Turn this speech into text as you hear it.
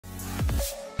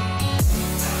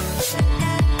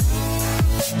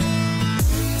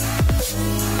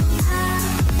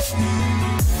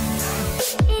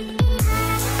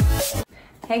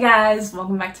Hey guys,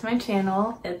 welcome back to my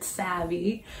channel. It's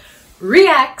Savvy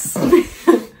Reacts.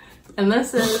 And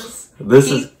this is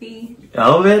Keithy.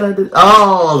 Oh man, I did.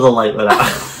 Oh, the light went out.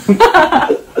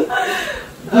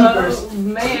 Oh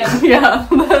man, yeah,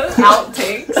 the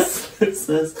outtakes. It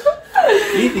says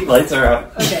Keithy, lights are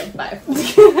out. Okay, bye.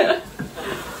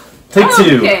 Take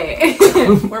two. Okay,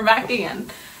 we're back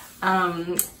again.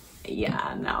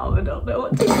 Yeah, now I don't know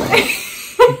what to say.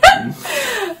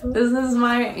 This is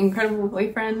my incredible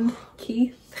boyfriend,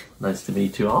 Keith. Nice to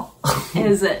meet you all.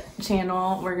 His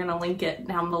channel, we're gonna link it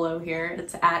down below here.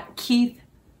 It's at Keith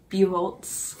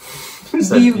Buholtz.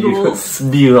 Bugles.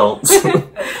 Buholtz.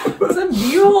 It's a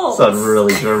Buholtz. Sounds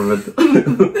really German.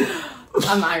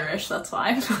 I'm Irish, that's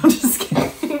why. I'm just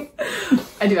kidding.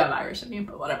 I do have Irish in me,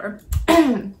 but whatever.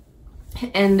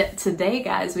 And today,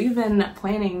 guys, we've been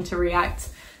planning to react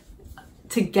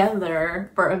together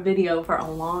for a video for a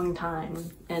long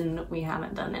time, and we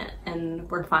haven't done it, and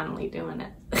we're finally doing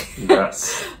it.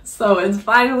 Yes. So it's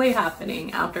finally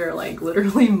happening after like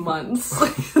literally months.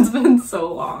 It's been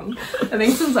so long. I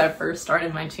think since I first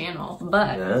started my channel.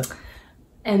 But yeah.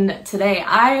 And today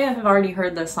I have already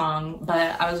heard this song,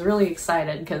 but I was really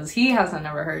excited because he hasn't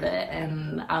ever heard it,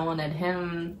 and I wanted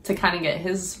him to kind of get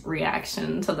his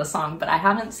reaction to the song, but I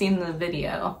haven't seen the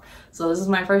video. So this is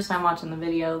my first time watching the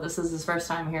video. This is his first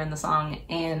time hearing the song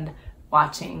and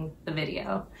watching the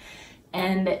video.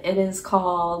 And it is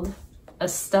called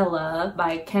Estella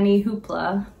by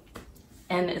Kennyhoopla,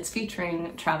 and it's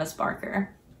featuring Travisbarker,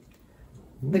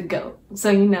 the GOAT. So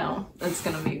you know it's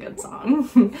gonna be a good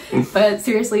song. But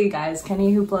seriously, guys,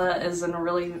 Kennyhoopla is a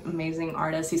really amazing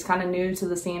artist. He's kind of new to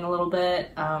the scene a little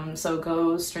bit, so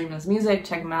go stream his music,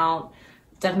 check him out.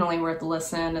 Definitely worth a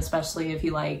listen, especially if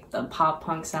you like the pop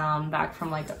punk sound back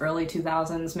from like the early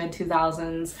 2000s, mid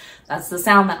 2000s. That's the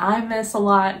sound that I miss a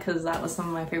lot because that was some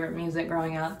of my favorite music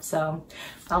growing up. So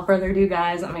without further ado,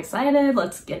 guys, I'm excited.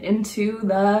 Let's get into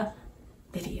the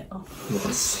video.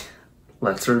 Yes.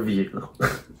 Let's review.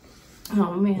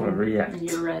 Oh man. We'll react. Are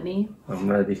you ready? I'm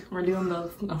ready. We're doing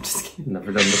both. No, I'm just kidding. Never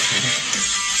done this one.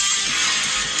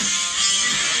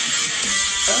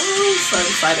 Oh, I'm so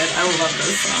excited. I love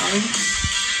this song.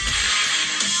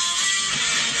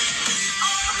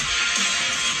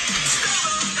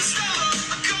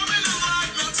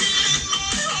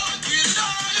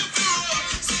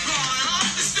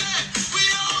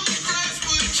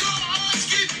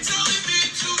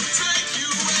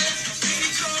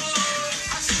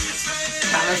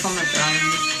 Travis on the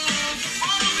drums.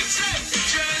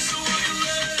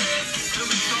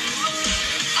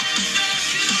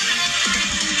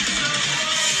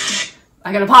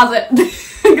 I gotta pause it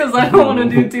because I don't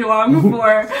want to do too long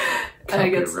before I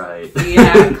get right.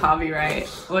 Yeah, copyright.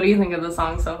 What do you think of the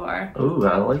song so far? Oh,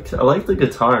 I like the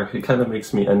guitar. It kind of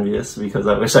makes me envious because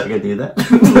I wish I could do that.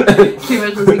 He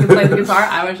wishes he could play the guitar.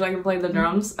 I wish I could play the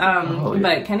drums. Oh, yeah.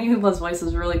 But Kennyhoopla's voice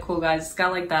is really cool, guys. It's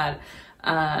got like that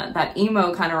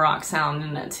emo kind of rock sound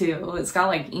in it too. It's got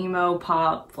like emo,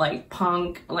 pop, like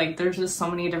punk, like there's just so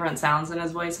many different sounds in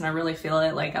his voice, and I really feel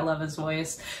it. Like I love his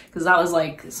voice because that was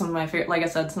like some of my favorite, like I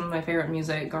said, some of my favorite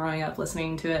music growing up,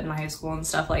 listening to it in high school and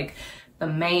stuff. Like The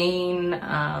Main,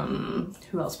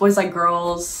 who else? Boys Like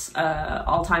Girls,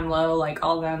 All Time Low, like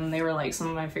all of them, they were like some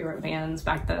of my favorite bands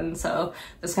back then. So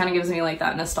this kind of gives me like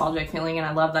that nostalgic feeling, and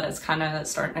I love that it's kind of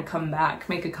starting to come back,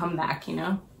 make a comeback, you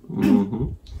know?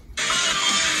 Mm-hmm.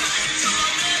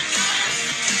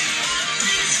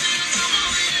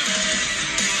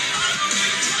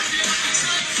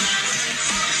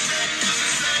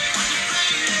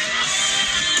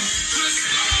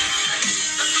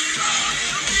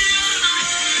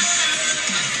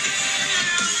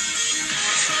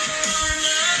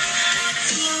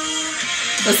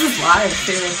 This is live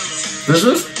too. This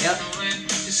is? Yep.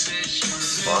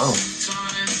 Wow.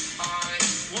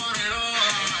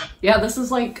 Yeah, this is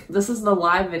the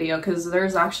live video because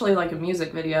there's actually like a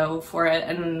music video for it,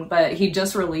 but he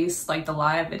just released like the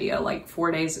live video like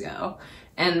 4 days ago,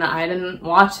 and I didn't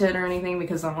watch it or anything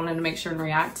because I wanted to make sure and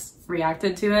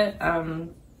reacted to it. I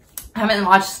haven't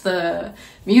watched the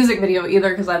music video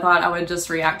either because I thought I would just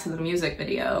react to the music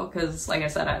video because, like I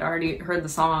said, I'd already heard the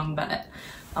song, but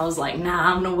I was like,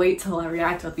 nah, I'm gonna wait till I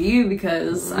react with you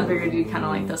because I figured you'd kind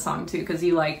of like this song too because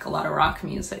you like a lot of rock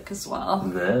music as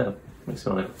well. Yeah, makes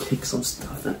me want to kick some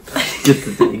stuff and get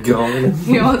the day going.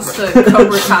 He wants to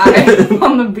Cobra Kai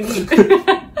on the beat.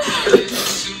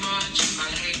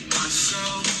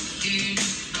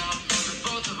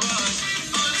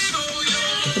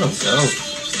 Look at him go.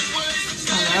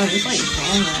 I know, he's like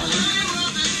jamming.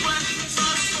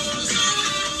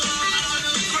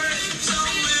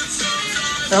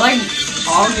 They're like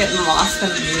all getting lost in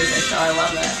the music, though. I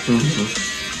love it.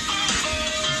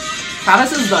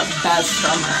 Travis is the best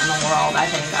drummer in the world, I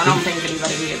think. I don't think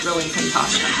anybody really can top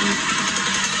him.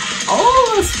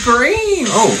 Oh, a scream!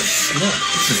 Oh, snap.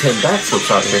 This is hitting backflips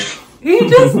out here. He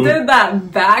just did that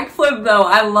backflip, though.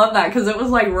 I love that, because it was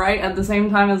like right at the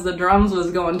same time as the drums was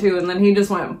going too, and then he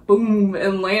just went boom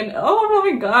and landed. Oh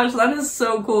my gosh, that is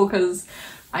so cool, because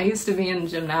I used to be in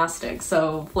gymnastics,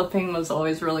 so flipping was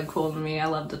always really cool to me. I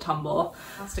love to tumble.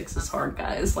 Gymnastics is hard,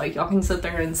 guys. Like, y'all can sit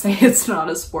there and say it's not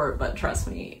a sport, but trust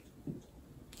me,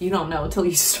 you don't know until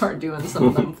you start doing some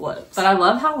of them flips. But I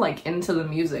love how, like, into the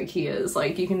music he is.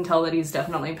 Like, you can tell that he's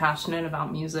definitely passionate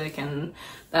about music, and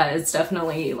that it's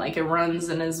definitely, like, it runs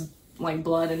in his, like,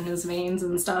 blood in his veins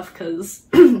and stuff, because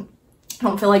I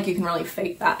don't feel like you can really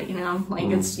fake that, you know? Like,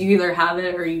 it's, you either have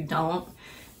it or you don't.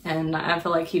 And I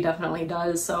feel like he definitely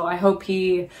does. So I hope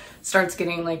he starts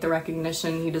getting like the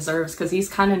recognition he deserves, because he's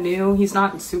kind of new. He's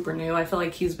not super new. I feel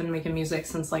like he's been making music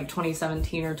since like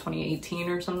 2017 or 2018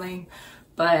 or something.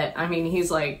 But I mean,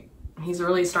 he's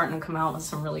really starting to come out with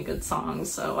some really good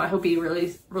songs. So I hope he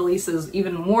really releases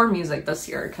even more music this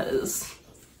year, because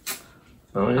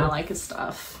I like his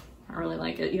stuff. I really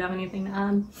like it. You have anything to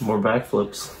add? More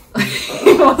backflips.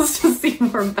 He wants to see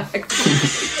more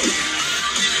backflips.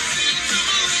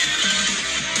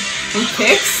 And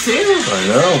kicks too. I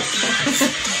know. This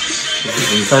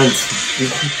is intense.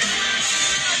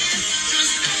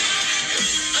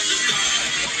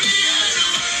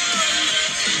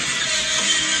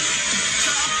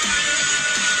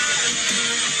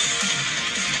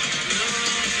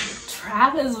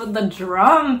 Travis with the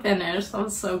drum finish. That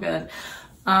was so good.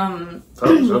 That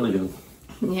was really good.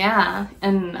 Yeah,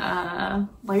 and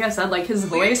like I said, like his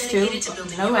voice too.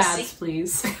 No ads,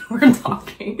 please. We're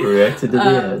talking. Reacted to the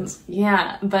ads.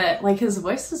 Yeah, but like his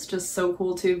voice is just so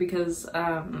cool too, because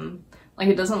like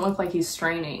it doesn't look like he's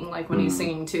straining like when he's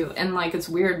singing too, and like it's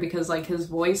weird because like his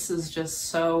voice is just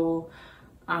so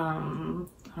I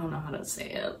don't know how to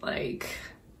say it, like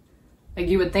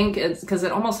you would think it's because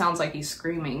it almost sounds like he's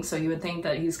screaming, so you would think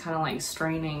that he's kind of like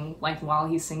straining like while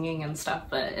he's singing and stuff,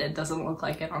 but it doesn't look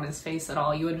like it on his face at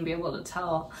all. You wouldn't be able to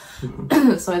tell.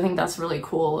 So I think that's really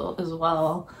cool as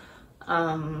well.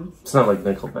 It's not like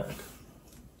Nickelback.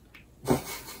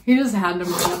 He just had to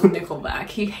bring Nickelback.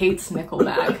 He hates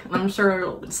Nickelback, and I'm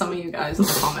sure some of you guys in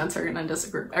the comments are gonna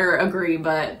disagree or agree,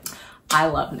 but I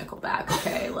love Nickelback,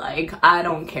 okay? Like, I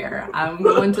don't care. I'm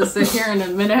going to sit here and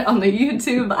admit it on the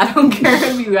YouTube. I don't care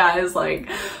if you guys, like,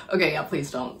 okay, yeah, please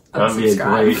don't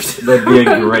unsubscribe. That'd be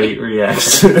a great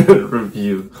reaction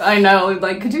review. I know,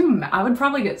 like, could you, I would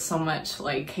probably get so much,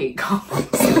 like, hate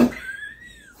comments.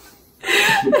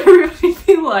 Everybody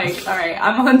be like, all right,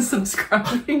 I'm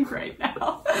unsubscribing right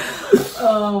now.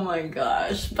 Oh my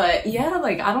gosh. But yeah,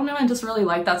 like, I don't know, I just really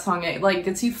like that song. It like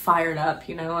gets you fired up,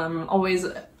 you know. I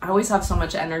always have so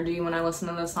much energy when I listen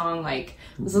to this song. Like,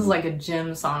 this is like a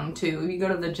gym song too. If you go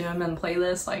to the gym and play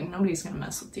this, like, nobody's gonna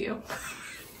mess with you.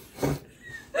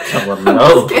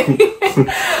 No.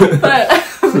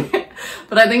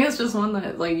 But I think it's just one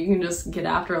that like you can just get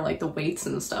after like the weights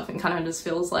and stuff, and kind of just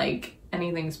feels like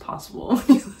anything's possible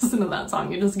when you listen to that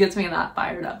song. It just gets me that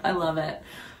fired up. I love it.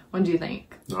 What do you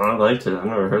think? Oh, I liked it. I've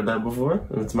never heard that before.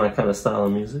 It's my kind of style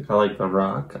of music. I like the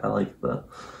rock. I like the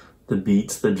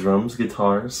beats, the drums,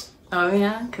 guitars. Oh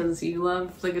yeah, because you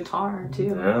love the guitar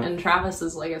too. Yeah. And Travis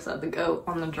is, like I said, the GOAT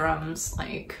on the drums.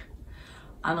 Like,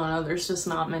 I don't know, there's just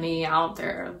not many out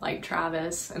there like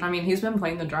Travis. And I mean, he's been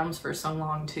playing the drums for so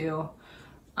long too.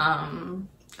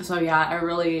 So yeah,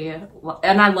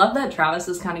 I love that Travis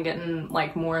is kind of getting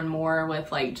like more and more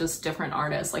with like just different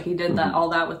artists. Like he did all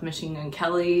that with Machine Gun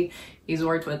Kelly. He's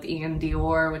worked with Ian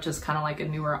Dior, which is kind of like a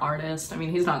newer artist. I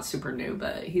mean, he's not super new,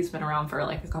 but he's been around for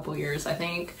like a couple years, I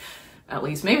think. At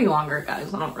least, maybe longer,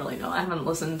 guys. I don't really know. I haven't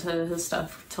listened to his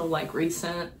stuff till like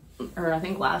recent, or I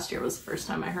think last year was the first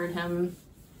time I heard him.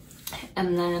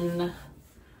 And then,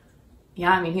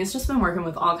 yeah, I mean, he's just been working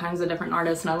with all kinds of different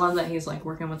artists, and I love that he's like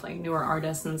working with like newer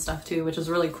artists and stuff too, which is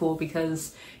really cool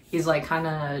because he's like kind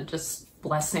of just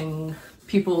blessing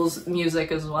people's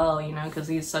music as well, you know, because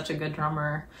he's such a good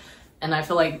drummer. And I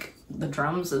feel like the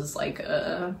drums is like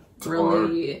a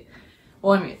really,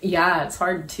 well, I mean, yeah, it's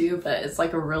hard too, but it's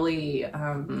like a really,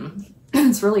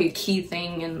 it's really a key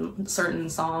thing in certain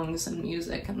songs and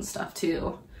music and stuff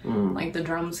too. Like the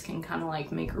drums can kind of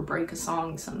like make or break a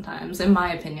song sometimes, in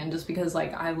my opinion, just because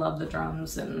like I love the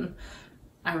drums, and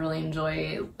I really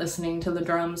enjoy listening to the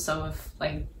drums, so if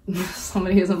like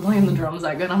somebody isn't playing the drums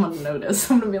that good, I'm gonna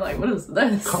notice. I'm gonna be like, what is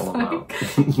this? Call them out.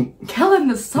 Killing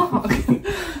this song.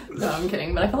 No, I'm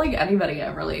kidding, but I feel like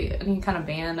any kind of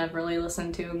band I've really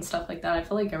listened to and stuff like that, I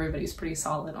feel like everybody's pretty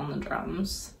solid on the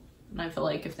drums. And I feel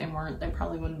like if they weren't, they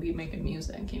probably wouldn't be making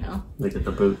music, you know? They get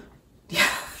the boot. Yeah,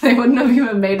 they wouldn't have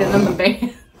even made it in the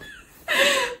band.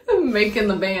 Making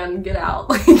the band get out.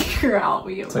 Like, you're out.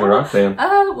 It's like a rock band.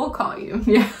 We'll call you.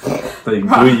 Yeah. They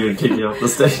boo you and kick you off the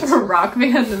stage. Rock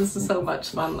band is so much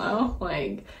fun though.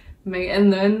 Like,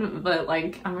 but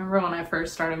like, I remember when I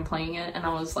first started playing it and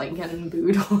I was like getting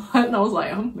booed a lot and I was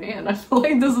like, oh man, I feel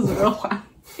like this is real life.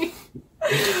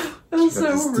 It's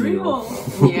so real.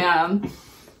 Yeah.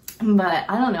 But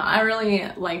I don't know, I really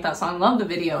like that song. Love the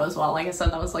video as well. Like I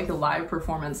said, that was like a live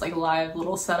performance, like a live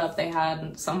little setup they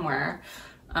had somewhere.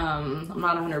 I'm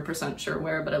not 100% sure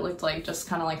where, but it looked like just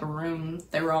kind of like a room.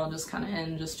 They were all just kind of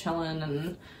in, just chilling,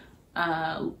 and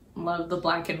love the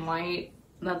black and white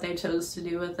that they chose to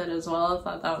do with it as well. I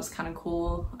thought that was kind of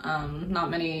cool. Not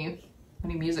many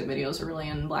music videos are really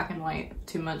in black and white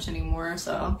too much anymore,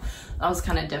 so that was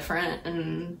kind of different.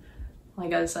 And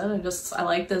like I said, I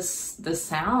like this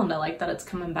sound. I like that it's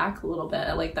coming back a little bit.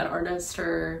 I like that artists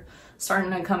are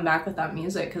starting to come back with that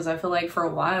music, because I feel like for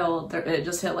a while it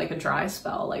just hit like a dry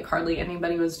spell. Like hardly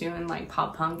anybody was doing like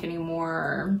pop punk anymore,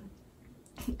 or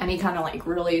any kind of like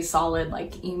really solid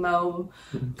like emo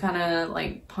kind of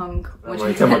like punk.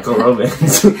 Like Chemical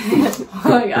Romance.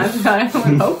 Like, I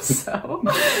would hope so.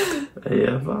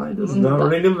 AFI does not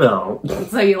ring a bell.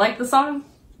 So you like the song?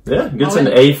 Yeah, gets an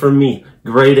A from me.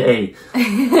 Grade A.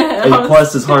 A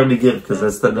plus is hard to give because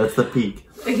that's the peak.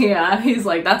 Yeah, he's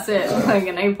like, that's it. Like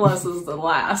an A plus is the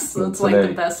last. So it's like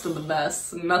the best of the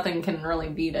best. Nothing can really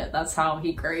beat it. That's how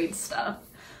he grades stuff.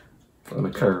 On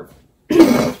a curve.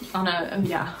 On a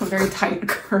very tight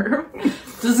curve.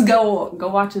 Just go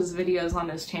watch his videos on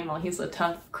his channel. He's a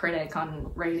tough critic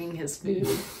on rating his food.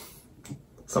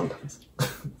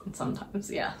 Sometimes,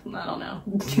 yeah. I don't know.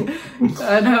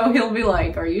 I know he'll be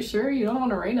like, are you sure you don't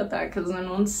want to rate it that? Because then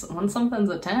once something's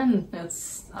a 10,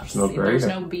 there's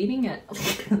no beating it.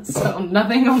 So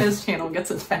nothing on his channel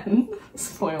gets a 10.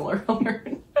 Spoiler alert.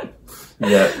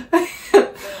 Yeah.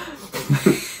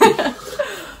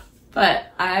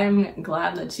 But I'm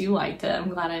glad that you liked it. I'm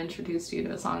glad I introduced you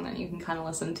to a song that you can kind of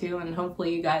listen to, and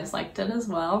hopefully you guys liked it as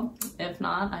well. If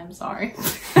not, I'm sorry.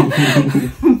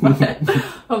 But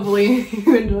hopefully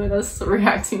you enjoyed us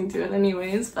reacting to it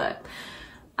anyways. But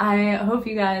I hope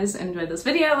you guys enjoyed this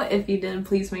video. If you did,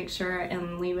 please make sure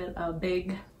and leave it a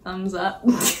big thumbs up.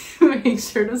 Make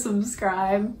sure to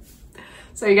subscribe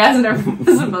so you guys never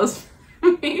miss a post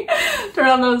from me. Turn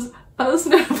on those post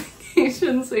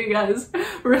notifications so you guys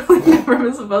really never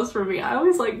miss a post from me. I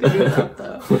always like to do that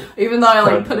though, even though I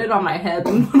like put it on my head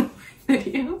in one of my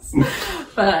videos.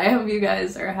 But I hope you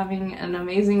guys are having an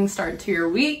amazing start to your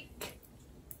week,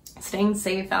 staying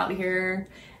safe out here,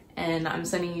 and I'm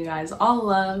sending you guys all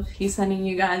love. He's sending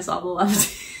you guys all the love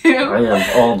too. I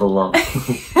am all the love.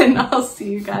 And I'll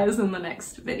see you guys in the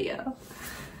next video.